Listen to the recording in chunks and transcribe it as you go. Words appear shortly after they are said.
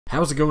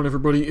How's it going,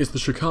 everybody? It's the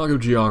Chicago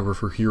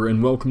Geographer here,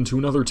 and welcome to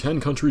another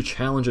 10-country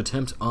challenge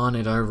attempt on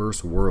a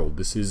diverse world.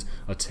 This is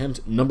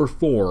attempt number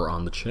 4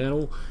 on the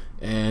channel,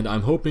 and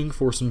I'm hoping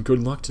for some good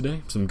luck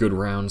today, some good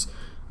rounds.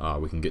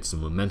 We can get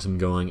some momentum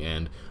going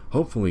and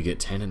hopefully get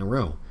 10 in a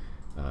row.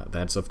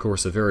 That's, of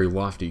course, a very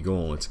lofty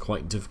goal. It's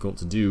quite difficult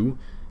to do,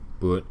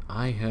 but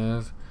I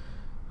have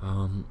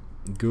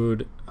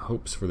good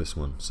hopes for this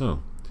one.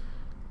 So,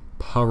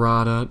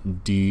 Parada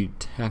de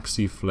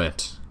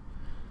Taxiflet.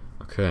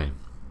 Okay.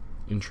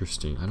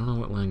 Interesting. I don't know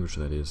what language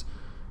that is.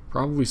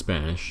 Probably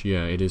Spanish.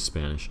 Yeah, it is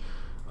Spanish.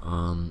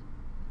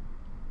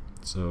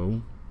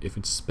 So, if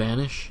it's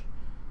Spanish,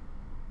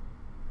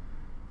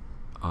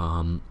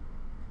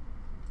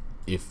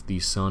 if the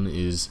sun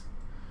is...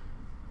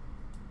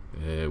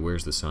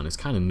 where's the sun? It's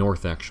kind of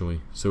north,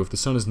 actually. So if the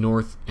sun is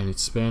north and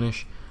it's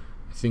Spanish,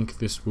 I think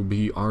this will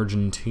be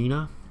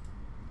Argentina.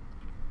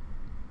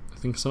 I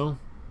think so.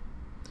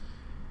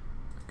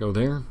 Go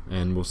there,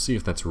 and we'll see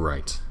if that's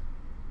right.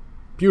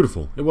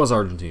 Beautiful. It was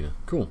Argentina.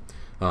 Cool.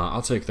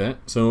 I'll take that.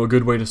 So a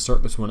good way to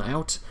start this one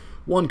out.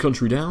 1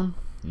 country down,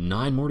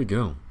 9 more to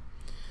go.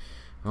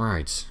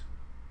 Alright.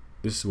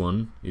 This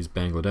one is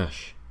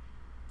Bangladesh.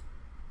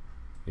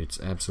 It's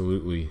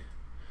absolutely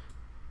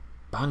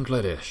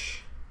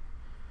Bangladesh.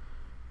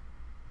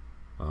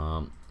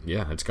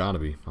 Yeah, it's gotta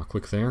be. I'll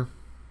click there.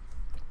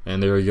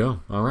 And there you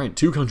go. Alright,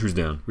 2 countries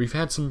down. We've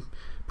had some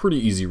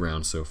pretty easy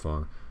rounds so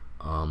far.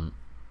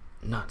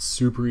 Not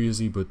super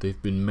easy, but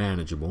they've been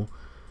manageable.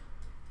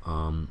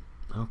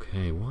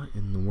 Okay, what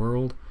in the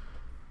world?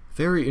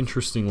 Very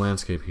interesting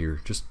landscape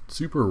here. Just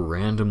super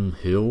random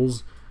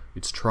hills.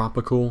 It's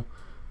tropical.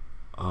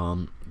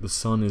 The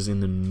sun is in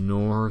the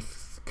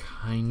north,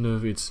 kind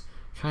of. It's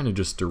kind of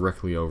just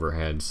directly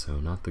overhead,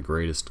 so not the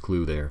greatest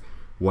clue there.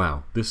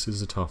 Wow, this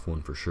is a tough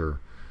one for sure.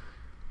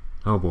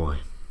 Oh boy.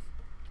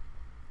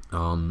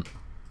 Now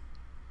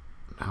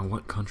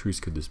what countries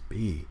could this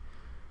be?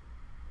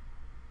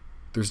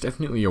 There's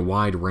definitely a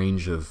wide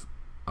range of,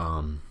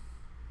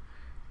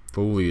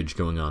 foliage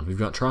going on. We've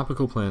got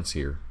tropical plants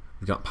here.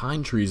 We've got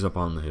pine trees up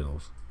on the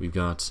hills. We've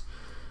got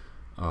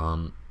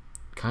kind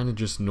of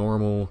just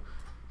normal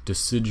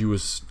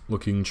deciduous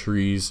looking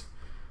trees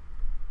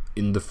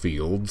in the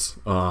fields.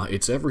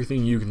 It's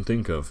everything you can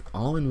think of,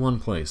 all in one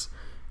place.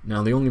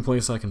 Now the only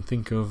place I can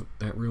think of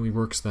that really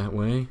works that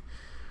way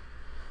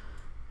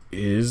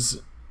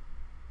is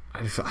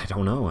I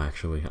don't know,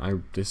 actually.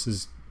 This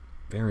is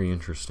very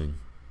interesting.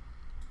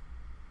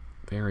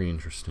 Very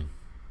interesting.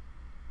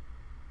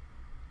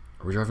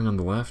 Are we driving on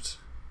the left?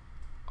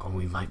 Oh,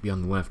 we might be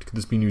on the left. Could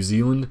this be New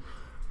Zealand?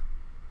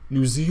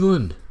 New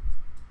Zealand!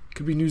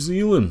 Could be New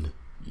Zealand!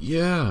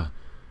 Yeah!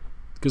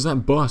 Because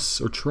that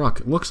bus or truck,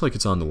 it looks like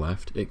it's on the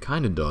left. It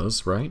kind of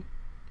does, right?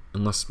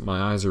 Unless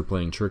my eyes are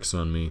playing tricks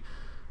on me.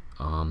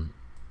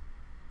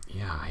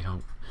 Yeah, I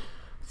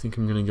think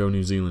I'm going to go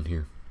New Zealand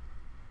here.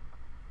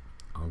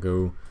 I'll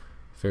go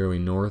fairly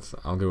north.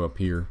 I'll go up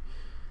here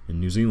in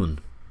New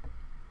Zealand.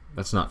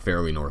 That's not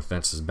fairly north.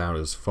 That's about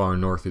as far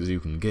north as you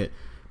can get.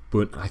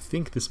 But I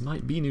think this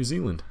might be New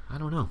Zealand. I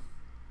don't know.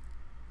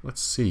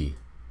 Let's see.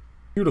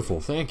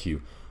 Beautiful, thank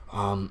you.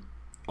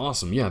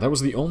 Awesome. Yeah, that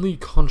was the only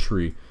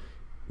country,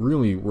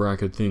 really, where I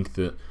could think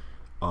that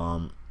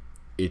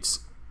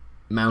it's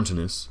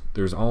mountainous.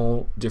 There's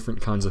all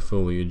different kinds of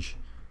foliage.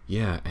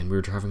 Yeah, and we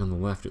were driving on the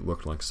left, it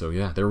looked like. So,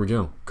 yeah, there we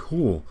go.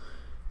 Cool.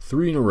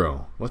 3 in a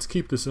row. Let's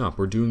keep this up.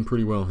 We're doing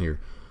pretty well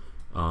here.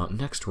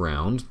 Next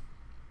round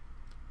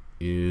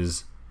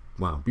is...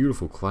 Wow,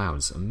 beautiful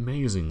clouds.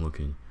 Amazing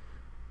looking.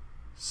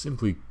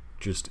 Simply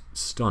just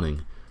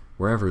stunning,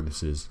 wherever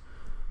this is.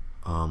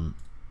 Oh,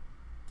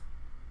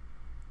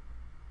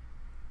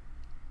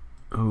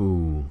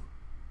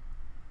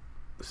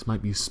 this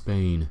might be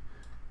Spain.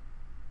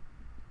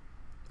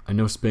 I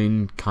know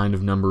Spain kind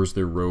of numbers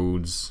their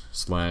roads /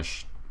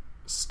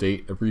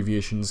 state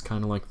abbreviations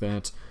kind of like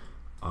that.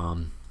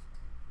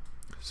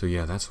 So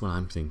yeah, that's what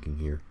I'm thinking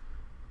here.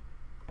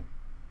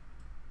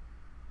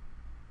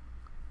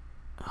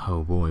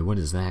 Oh boy, what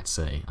does that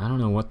say? I don't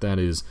know what that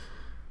is.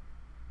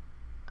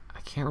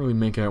 I can't really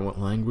make out what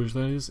language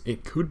that is.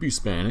 It could be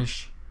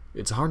Spanish.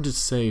 It's hard to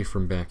say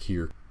from back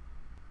here,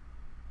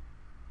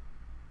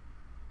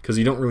 because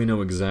you don't really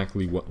know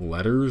exactly what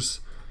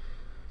letters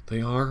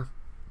they are.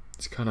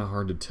 It's kind of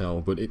hard to tell,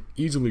 but it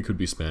easily could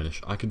be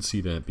Spanish. I could see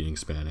that being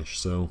Spanish,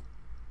 so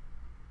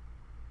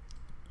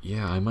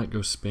yeah, I might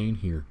go Spain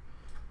here.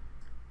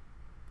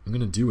 I'm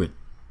gonna do it.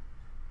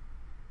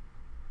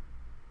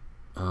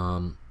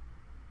 I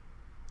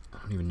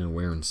don't even know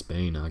where in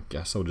Spain. I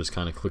guess I'll just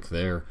kind of click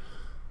there,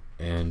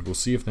 and we'll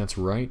see if that's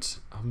right.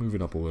 I'll move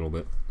it up a little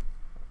bit.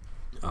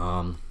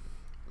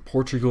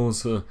 Portugal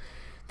is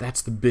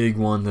that's the big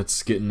one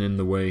that's getting in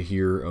the way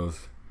here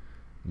of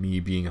me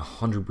being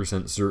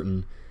 100%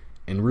 certain,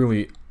 and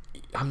really,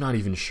 I'm not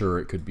even sure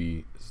it could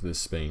be this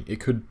Spain. It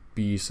could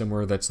be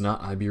somewhere that's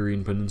not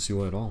Iberian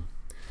Peninsula at all.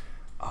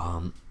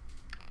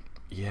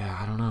 Yeah,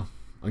 I don't know.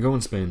 I'm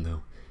going Spain,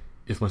 though.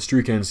 If my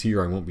streak ends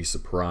here, I won't be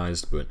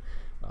surprised, but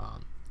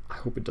I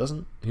hope it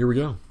doesn't. Here we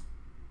go.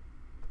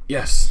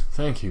 Yes,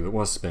 thank you, it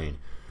was Spain.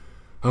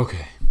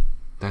 Okay,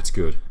 that's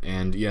good.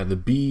 And yeah, the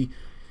B,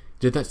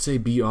 did that say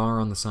BR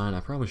on the sign?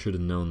 I probably should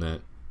have known that.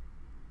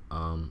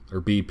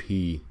 Or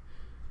BP.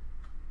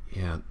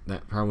 Yeah,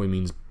 that probably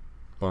means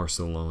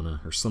Barcelona,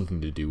 or something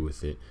to do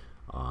with it.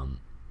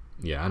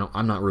 Yeah,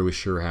 I'm not really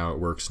sure how it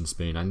works in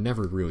Spain. I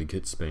never really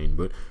get Spain,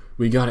 but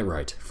we got it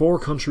right. 4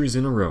 countries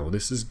in a row.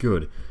 This is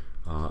good.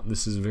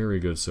 This is very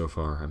good so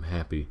far. I'm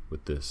happy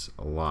with this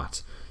a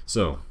lot.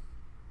 So,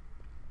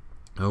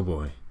 oh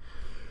boy.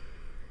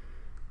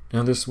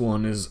 Now this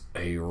one is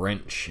a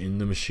wrench in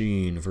the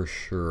machine for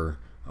sure.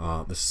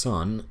 The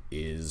sun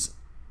is...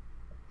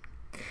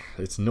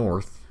 It's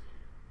north.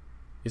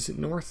 Is it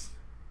north?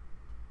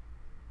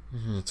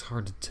 It's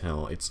hard to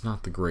tell. It's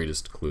not the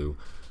greatest clue.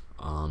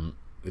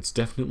 It's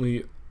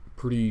definitely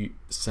pretty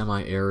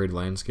semi-arid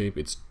landscape.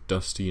 It's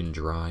dusty and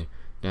dry.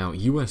 Now,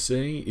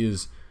 USA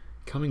is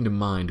coming to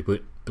mind,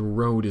 but the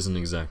road isn't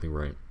exactly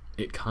right.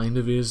 It kind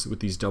of is with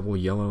these double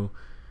yellow.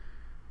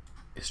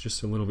 It's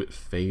just a little bit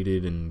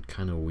faded and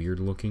kind of weird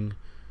looking.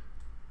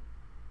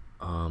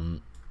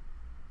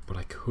 But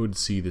I could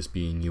see this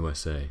being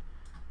USA.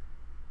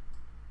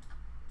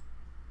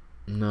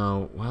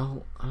 No,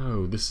 well,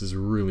 oh, this is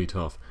really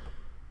tough.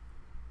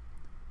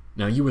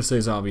 Now, USA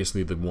is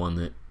obviously the one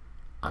that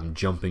I'm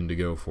jumping to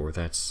go for.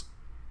 That's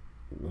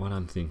what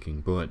I'm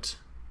thinking, but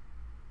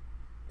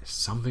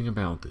something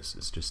about this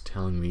is just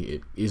telling me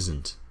it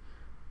isn't.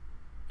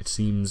 It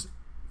seems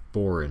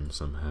foreign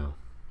somehow.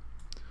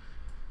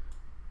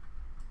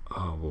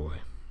 Oh boy.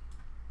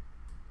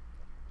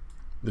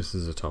 This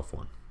is a tough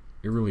one.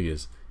 It really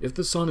is. If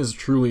the sun is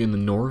truly in the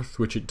north,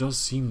 which it does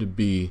seem to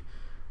be,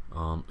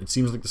 it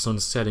seems like the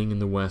sun's setting in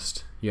the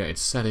west. Yeah,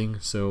 it's setting,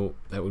 so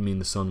that would mean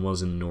the sun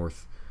was in the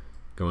north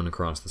going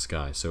across the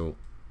sky. So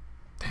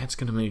that's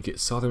going to make it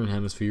southern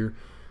hemisphere,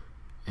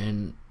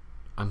 and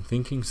I'm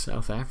thinking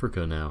South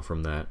Africa now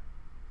from that,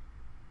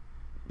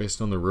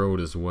 based on the road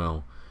as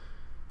well.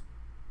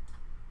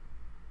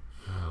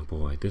 Oh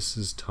boy, this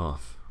is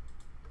tough.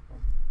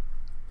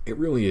 It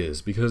really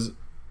is, because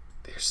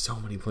there's so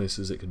many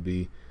places it could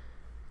be.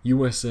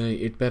 USA,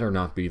 it better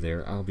not be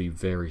there. I'll be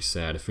very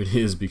sad if it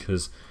is,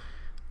 because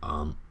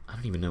I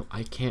don't even know.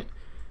 I can't.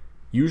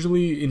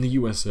 Usually in the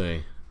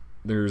USA,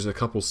 there's a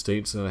couple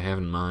states that I have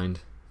in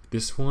mind.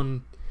 This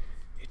one,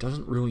 it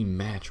doesn't really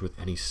match with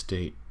any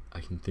state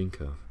I can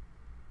think of.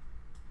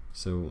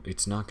 So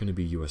it's not going to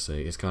be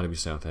USA. It's got to be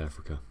South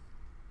Africa.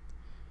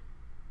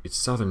 It's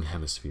Southern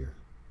Hemisphere.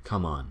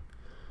 Come on.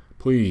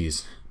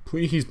 Please.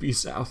 Please be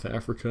South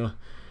Africa.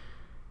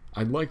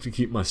 I'd like to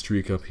keep my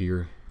streak up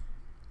here.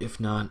 If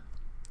not,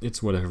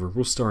 it's whatever.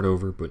 We'll start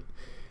over, but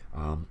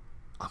I'm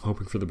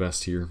hoping for the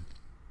best here.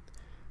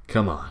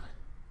 Come on.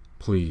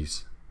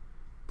 Please.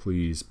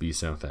 Please be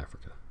South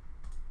Africa.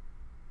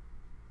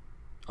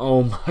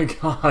 Oh my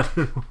god.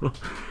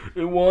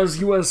 It was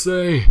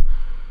USA.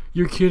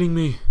 You're kidding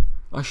me.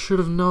 I should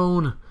have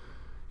known.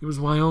 It was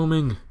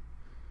Wyoming.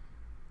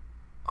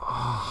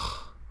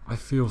 Oh, I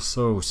feel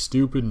so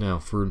stupid now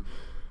for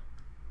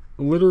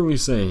literally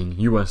saying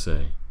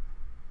USA.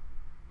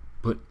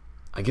 But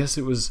I guess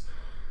it was...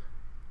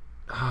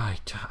 I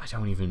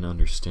don't even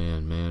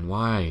understand, man.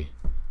 Why?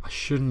 I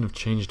shouldn't have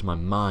changed my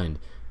mind.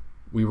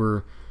 We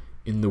were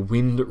in the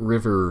Wind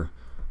River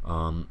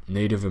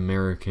Native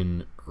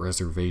American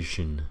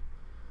Reservation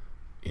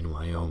in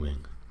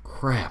Wyoming.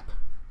 Crap.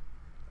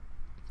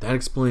 That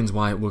explains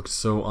why it looked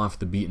so off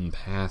the beaten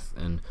path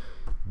and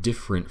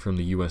different from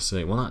the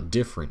USA. Well, not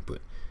different, but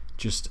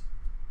just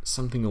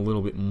something a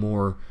little bit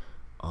more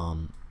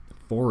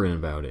foreign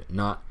about it.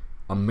 Not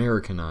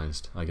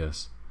Americanized, I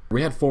guess.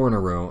 We had 4 in a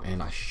row,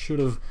 and I should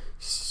have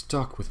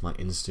stuck with my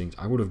instinct.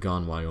 I would have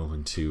gone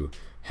Wyoming too,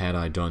 had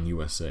I done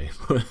USA.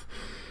 But,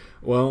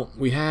 well,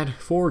 we had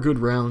 4 good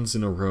rounds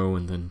in a row,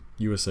 and then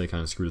USA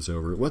kind of screwed us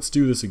over. Let's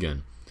do this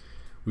again.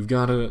 We've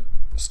got to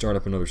start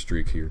up another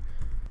streak here.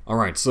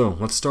 Alright, so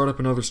let's start up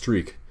another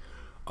streak.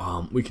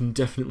 We can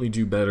definitely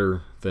do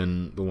better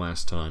than the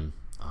last time.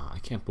 I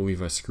can't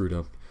believe I screwed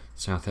up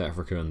South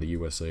Africa and the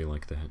USA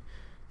like that.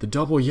 The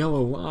double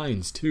yellow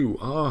lines, too.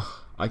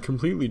 I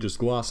completely just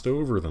glossed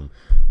over them.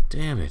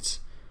 Damn it.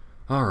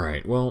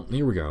 Alright, well,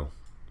 here we go.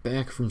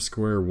 Back from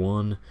square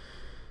one.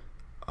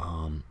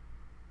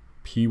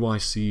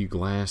 PYC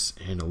glass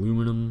and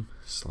aluminum.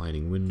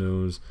 Sliding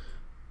windows.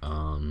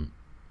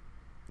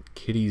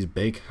 Kitty's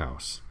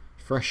Bakehouse.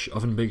 Fresh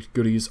oven-baked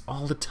goodies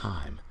all the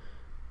time.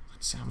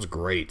 That sounds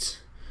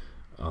great.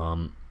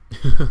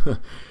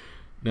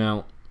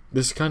 Now,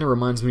 this kind of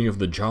reminds me of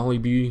the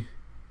Jollibee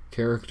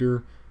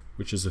character,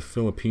 which is a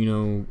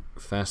Filipino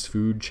fast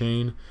food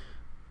chain,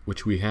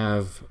 which we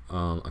have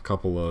a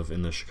couple of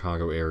in the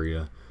Chicago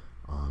area,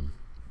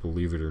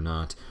 believe it or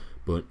not.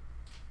 But,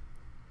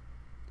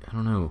 I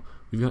don't know,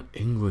 we've got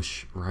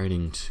English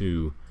writing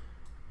too.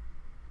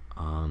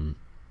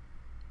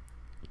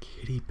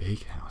 Kitty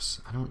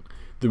Bakehouse.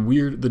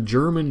 The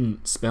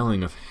German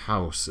spelling of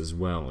house as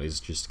well is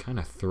just kind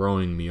of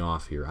throwing me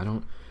off here. I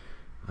don't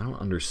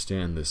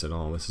understand this at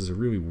all. This is a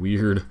really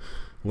weird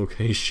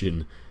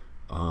location.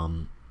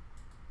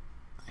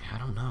 I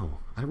don't know.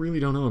 I really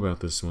don't know about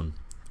this one.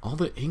 All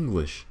the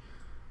English.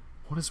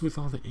 What is with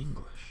all the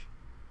English?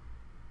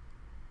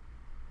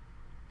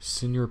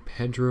 Senor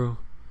Pedro,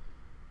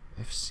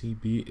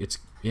 FCB. It's,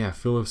 yeah,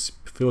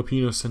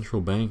 Filipino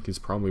Central Bank is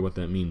probably what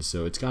that means,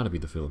 so it's got to be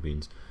the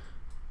Philippines.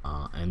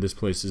 And this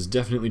place is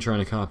definitely trying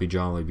to copy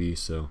Jollibee,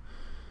 so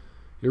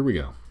here we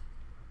go.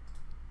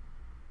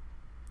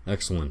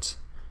 Excellent.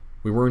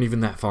 We weren't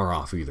even that far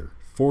off either.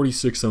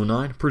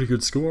 4609, pretty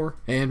good score,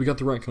 and we got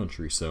the right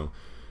country, so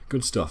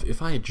good stuff.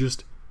 If I had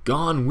just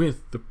gone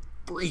with the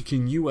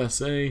freaking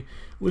USA,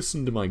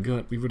 listened to my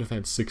gut, we would have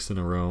had 6 in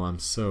a row. I'm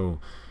so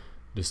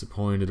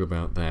disappointed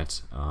about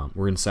that.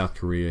 We're in South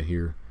Korea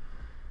here.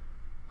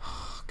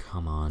 Oh,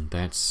 come on,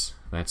 that's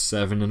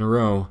 7 in a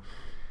row.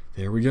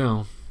 There we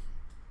go.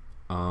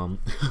 Oh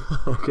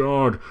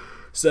god,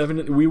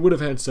 7. We would have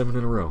had 7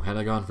 in a row had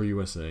I gone for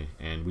USA,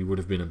 and we would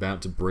have been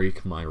about to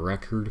break my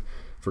record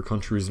for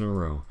countries in a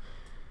row.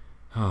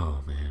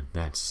 Oh man,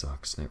 that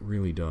sucks. That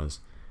really does.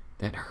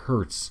 That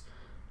hurts.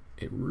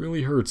 It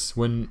really hurts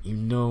when you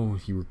know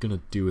you were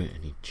gonna do it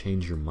and you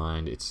change your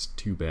mind. It's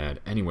too bad.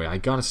 Anyway, I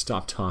gotta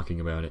stop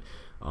talking about it.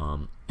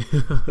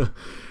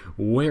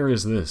 Where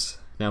is this?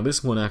 Now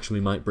this one actually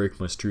might break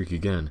my streak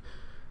again.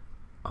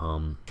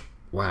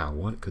 Wow,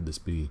 what could this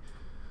be?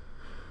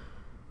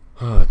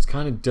 It's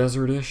kind of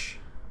desertish.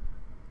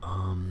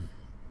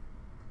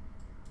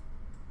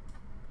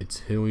 It's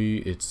hilly.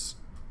 It's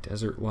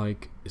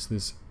desert-like. Is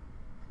this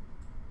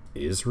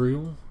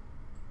Israel?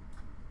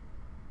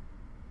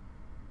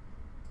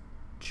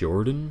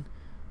 Jordan?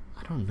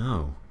 I don't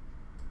know.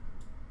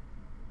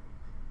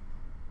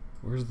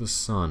 Where's the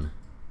sun?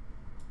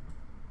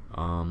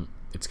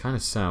 It's kind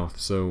of south,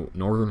 so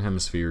Northern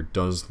Hemisphere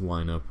does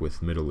line up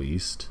with Middle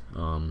East.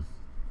 Oh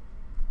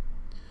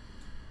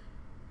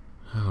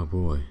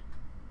boy.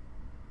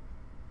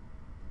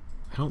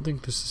 I don't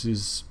think this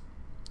is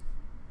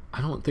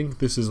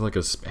like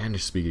a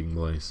Spanish-speaking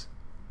place.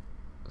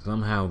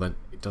 Somehow that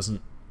it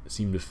doesn't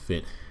seem to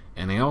fit.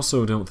 And I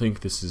also don't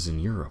think this is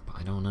in Europe.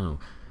 I don't know.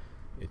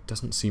 It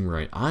doesn't seem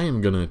right. I am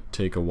gonna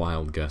take a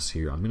wild guess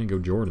here. I'm gonna go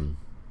Jordan.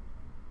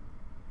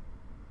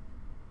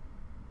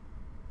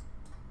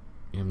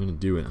 Yeah, I'm gonna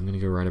do it. I'm gonna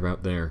go right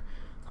about there.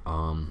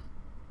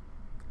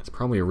 It's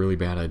probably a really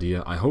bad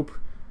idea. I hope,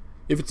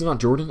 if it's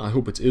not Jordan, I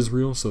hope it's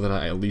Israel so that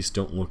I at least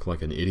don't look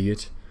like an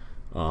idiot.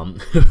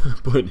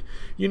 But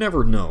you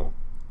never know.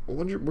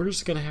 We're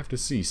just gonna have to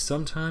see.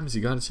 Sometimes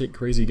you gotta take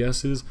crazy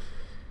guesses.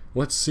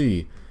 Let's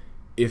see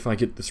if I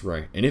get this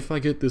right. And if I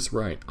get this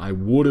right, I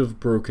would have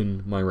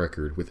broken my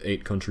record with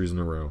 8 countries in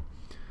a row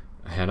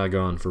had I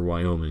gone for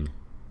Wyoming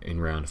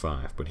in round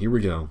 5. But here we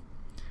go.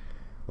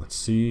 Let's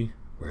see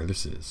where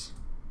this is.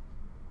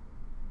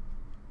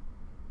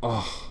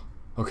 Oh,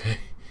 okay.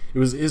 It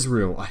was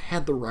Israel. I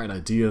had the right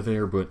idea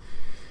there, but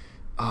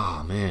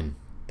ah, man.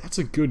 That's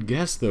a good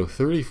guess, though.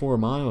 34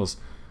 miles.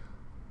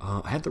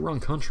 I had the wrong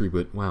country,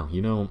 but wow,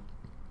 you know,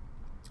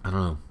 I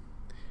don't know.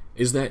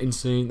 Is that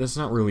insane? That's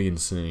not really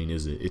insane,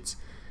 is it? It's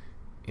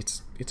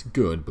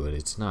good, but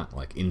it's not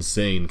like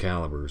insane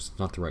calibers. It's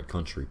not the right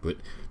country, but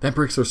that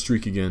breaks our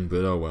streak again.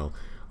 But oh well.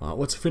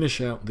 Let's finish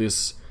out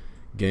this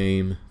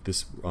game,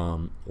 this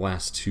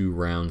last 2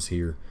 rounds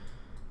here,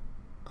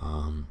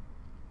 and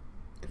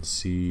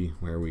see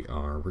where we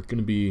are. We're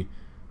gonna be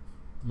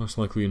most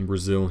likely in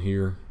Brazil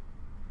here.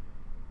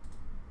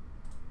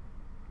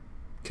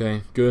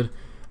 Okay, good.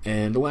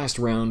 And the last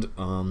round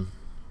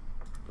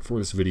for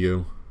this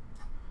video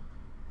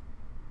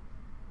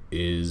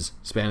is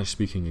Spanish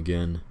speaking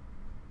again.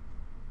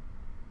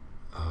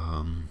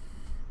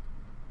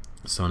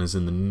 Sun is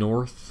in the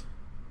north.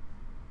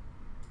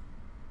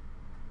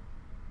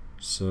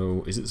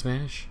 So, is it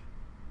Spanish?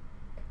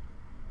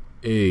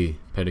 A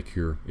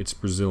pedicure. It's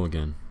Brazil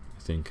again,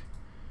 I think.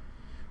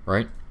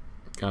 Right?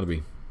 Gotta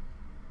be.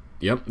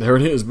 Yep, there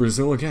it is,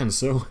 Brazil again.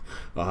 So,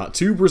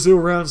 2 Brazil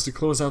rounds to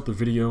close out the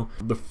video.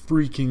 The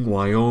freaking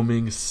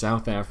Wyoming,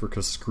 South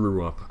Africa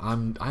screw up. I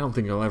don't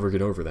think I'll ever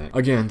get over that.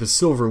 Again, the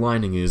silver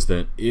lining is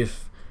that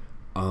if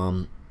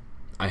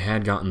I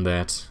had gotten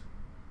that,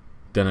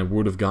 then I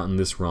would have gotten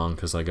this wrong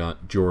because I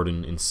got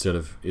Jordan instead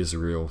of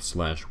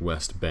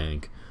Israel/West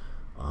Bank.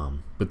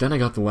 But then I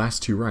got the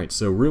last 2 right.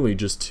 So really,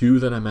 just 2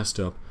 that I messed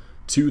up.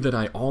 2 that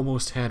I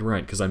almost had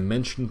right, because I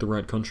mentioned the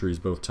right countries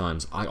both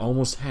times. I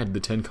almost had the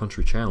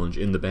 10-country challenge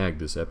in the bag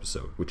this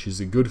episode, which is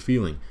a good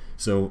feeling.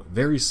 So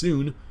very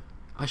soon,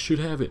 I should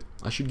have it.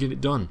 I should get it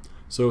done.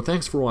 So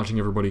thanks for watching,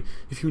 everybody.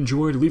 If you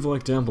enjoyed, leave a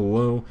like down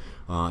below.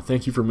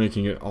 Thank you for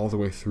making it all the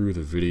way through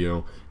the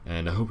video,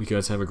 and I hope you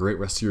guys have a great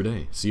rest of your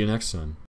day. See you next time.